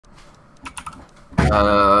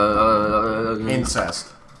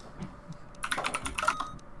Incest.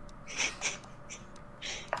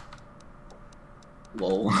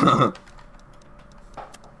 Lol.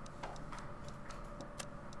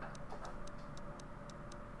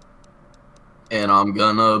 And I'm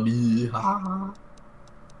gonna be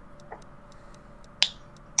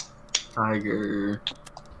Tiger.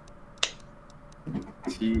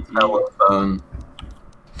 Telephone.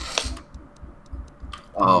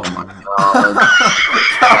 Oh my god.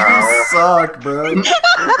 You suck, bro.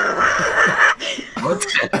 What?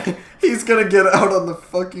 He's gonna get out on the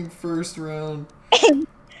fucking first round.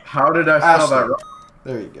 How did I spell that wrong?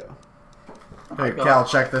 There you go. Hey, Cal,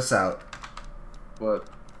 check this out. What?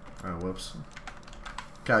 Oh, whoops.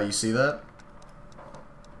 Cal, you see that?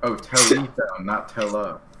 Oh, telephone, not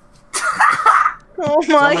tele. Oh It's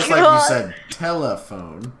my almost god. like you said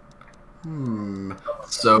telephone.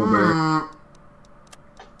 Sober.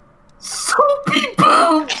 Soapy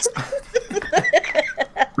boobs!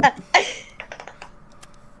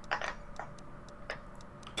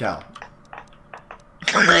 Cal.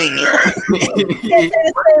 Oh my god. You can't say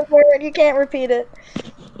the same word. You can't repeat it.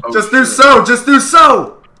 Oh, Just do so! Just do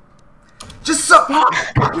so! Just so!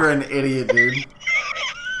 You're an idiot, dude.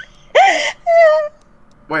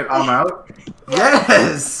 Wait, I'm out?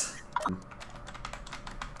 Yes!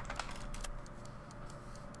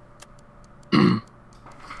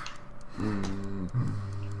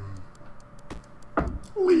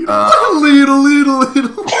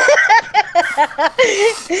 Little.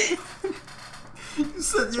 You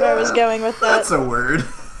said That's where I was going with that. That's a word.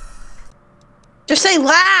 Just say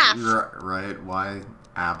laugh! Right, why?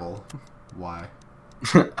 Apple. Why?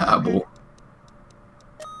 Apple.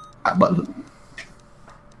 Apple.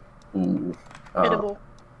 Ooh. Edible.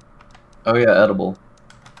 Oh yeah, edible.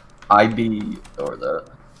 IB or the.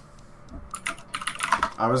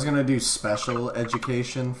 I was gonna do special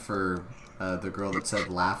education for the girl that said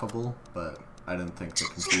laughable, but I didn't think the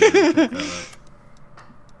computer would pick that up.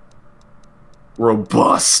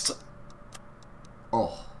 Robust.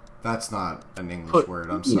 Oh, that's not an English word,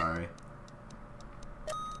 I'm sorry.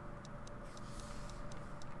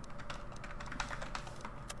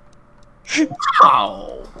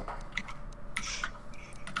 Ow.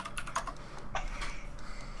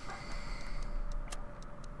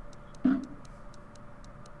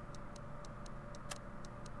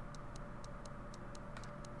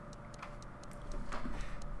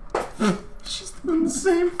 She's doing the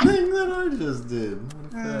same thing that I just did.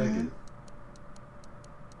 What a faggot.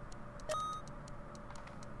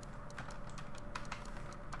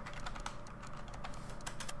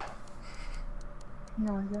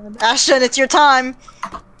 Oh my god. Ashton, it's your time!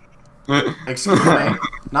 Excuse me,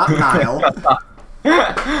 not Niall.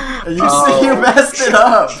 You said you messed it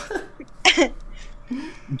up.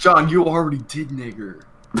 John, you already did nigger.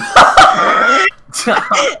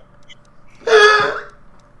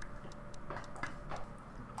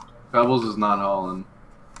 Pebbles is not hauling.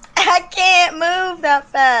 I can't move that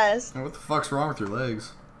fast! What the fuck's wrong with your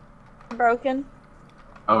legs? Broken.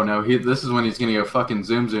 Oh no, this is when he's gonna go fucking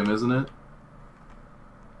zoom, isn't it?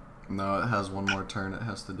 No, it has one more turn it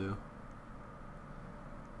has to do.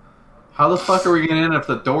 How the fuck are we getting in if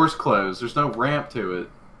the door's closed? There's no ramp to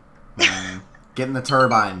it. Get in the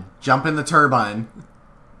turbine. Jump in the turbine.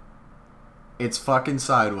 It's fucking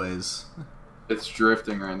sideways. It's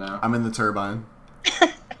drifting right now. I'm in the turbine.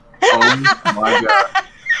 Oh my god.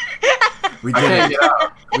 We I did can't it. get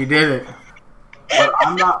out. We did it. But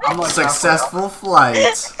I'm like Successful flight.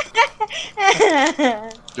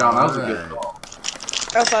 John, that was a good Alright. call.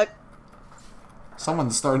 Oh fuck.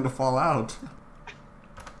 Someone's starting to fall out.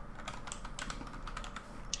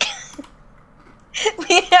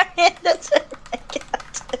 We are in the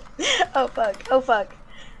Captain. Oh fuck. Oh fuck.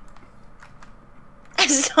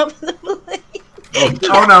 Stop the plane.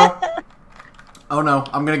 Oh no. Oh no.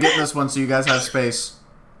 I'm gonna get in this one so you guys have space.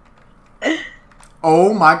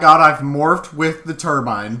 Oh my god, I've morphed with the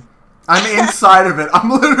turbine. I'm inside of it.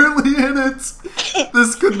 I'm literally in it.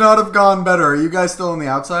 This could not have gone better. Are you guys still on the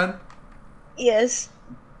outside? Yes.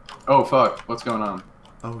 Oh fuck, what's going on?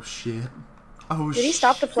 Oh shit. Oh Did he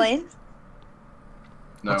stop the plane?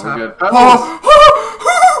 No, What's we're good. Oh! No!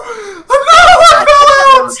 No, I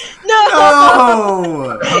fell out!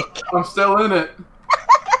 No! I'm still in it.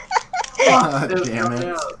 God damn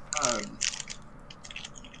it. God.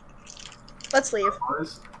 Let's leave.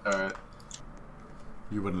 Alright.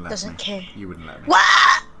 You wouldn't let Doesn't me. care. You wouldn't let me.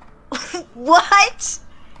 What? What?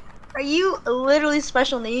 Are you literally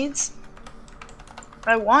special needs?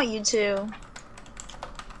 I want you to.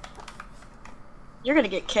 You're gonna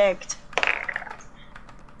get kicked.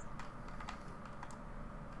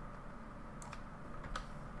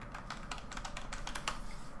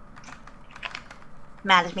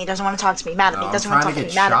 Mad at me, doesn't want to talk to me. Mad at me, I'm doesn't want trying to to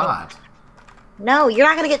talk to get me. Mad at me. shot. No, you're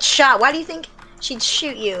not gonna get shot. Why do you think she'd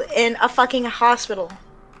shoot you in a fucking hospital?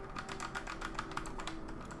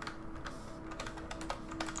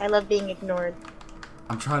 I love being ignored.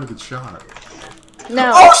 I'm trying to get shot.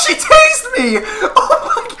 No. Oh, she tased me! Oh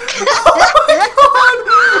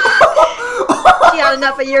my She had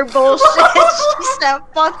enough of your bullshit. She said,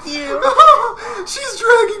 fuck you. god! She's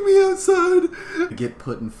dragging me outside. Get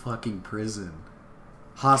put in fucking prison.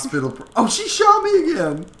 Hospital. Oh, she shot me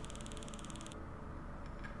again.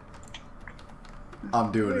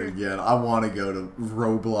 I'm doing it again. I want to go to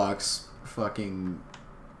Roblox fucking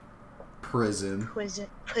prison.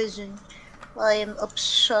 Prison. I am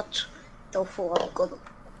upset. Therefore, I'm gonna.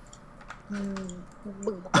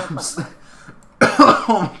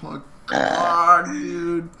 Oh my god,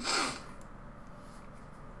 dude.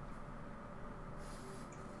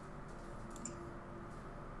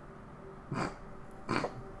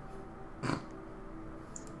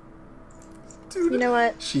 Dude, You know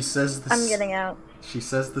what? she says this. I'm getting out. She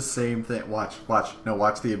says the same thing. Watch. No,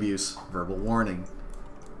 watch the abuse. Verbal warning.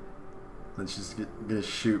 Then she's gonna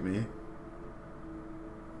shoot me.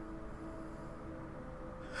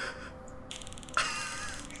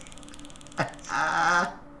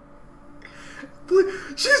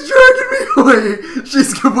 She's dragging me away.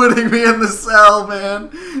 She's putting me in the cell,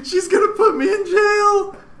 man. She's gonna put me in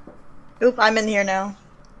jail. Oop, I'm in here now.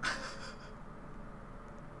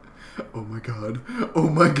 Oh my god. Oh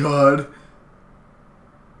my god.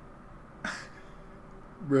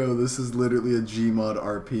 Bro, this is literally a Gmod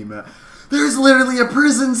RP map. There's literally a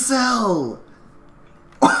prison cell!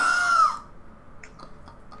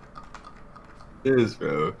 It is,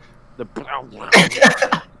 bro. The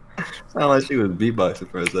Sounded like she was beatboxing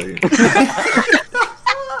for a second.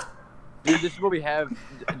 Dude, this is what we have.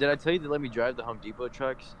 Did I tell you they let me drive the Home Depot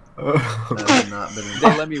trucks? Oh. That has not been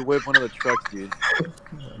They let me whip one of the trucks, dude. What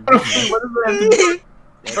does that have to do?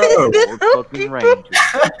 That's Bro. the old fucking Ranger.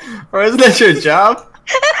 Or isn't that your job?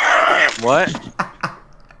 What?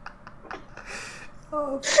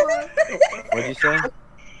 Oh, fuck. What'd you say?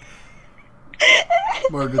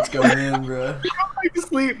 Margaret's going in, bro. I can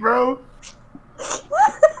sleep, bro.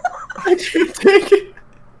 I can't take it.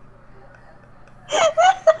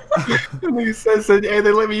 And he said, hey,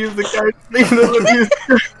 they let me use the cash. They let me use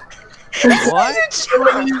What? they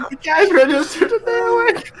let me use the cash register today.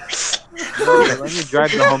 No, they let me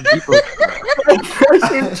drive the Home Depot truck.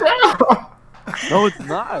 That's your job. No, it's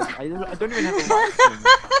not. I don't even have a license.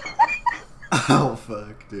 Oh,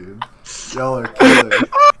 fuck, dude. Y'all are killers.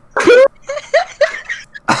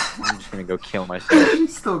 I'm just gonna go kill myself.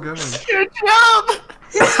 She's still going. Your job.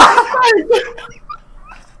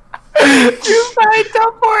 You signed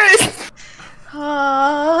up for it.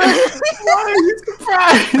 Why are you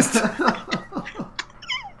surprised?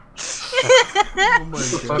 Oh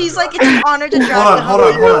my god. He's like, it's an honor to drive the Hold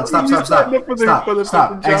on. Stop. You signed up for the fucking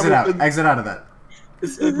Stop. job. Exit out. Exit out of that.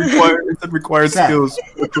 It's required Set. skills.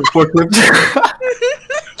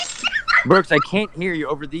 Brooks, I can't hear you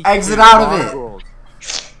over these. Exit out of it. rules.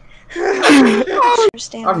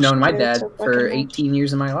 I've known my dad for 18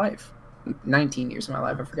 years of my life. 19 years of my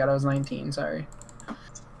life. I forgot I was 19. Sorry.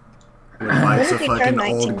 Your wife's a When did you fucking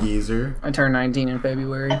turn old 19? geezer. I turned 19 in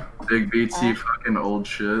February. Big BT fucking old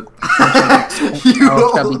shit. You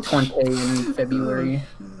I'll be old 20 in February.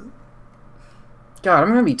 God, I'm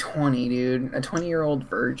gonna be 20, dude. A 20-year-old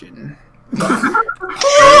virgin.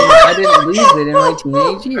 I didn't lose it in my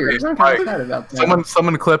teenage years. I'm kind of sad about that.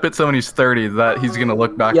 Someone clip it so when he's 30 that he's gonna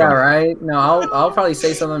look back Yeah, on it. right? No, I'll probably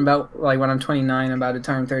say something about, like, when I'm 29, about to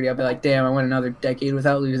turn 30, I'll be like, damn, I went another decade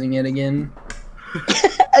without losing it again.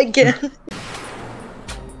 Again.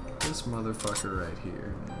 This motherfucker right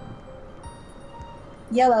here, man.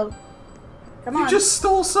 Yellow. Come You just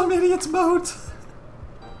stole some idiot's boat.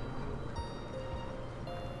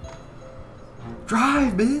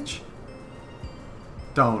 Drive, bitch.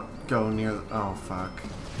 Don't go near the... Oh, fuck.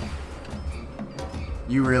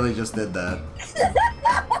 You really just did that.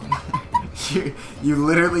 you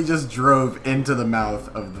literally just drove into the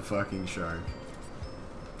mouth of the fucking shark.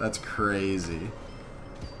 That's crazy.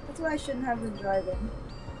 That's why I shouldn't have been driving.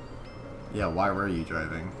 Yeah, why were you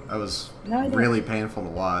driving? That was No, I didn't. really painful to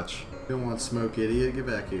watch. You don't want smoke, idiot. Get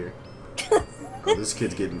back here. Oh, this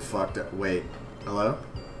kid's getting fucked up. Wait. Hello?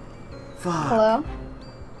 Fuck. Hello?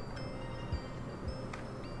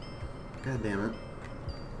 God damn it.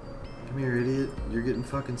 Come here, idiot. You're getting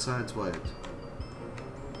fucking sideswiped.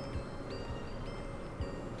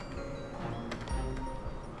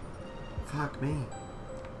 Fuck me.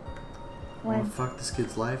 I'm gonna fuck this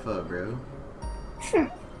kid's life up, bro.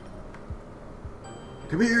 Come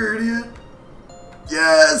here, idiot.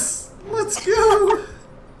 Yes! Let's go!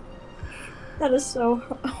 That is so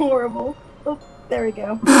horrible. Oh, there we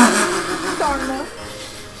go. Karma.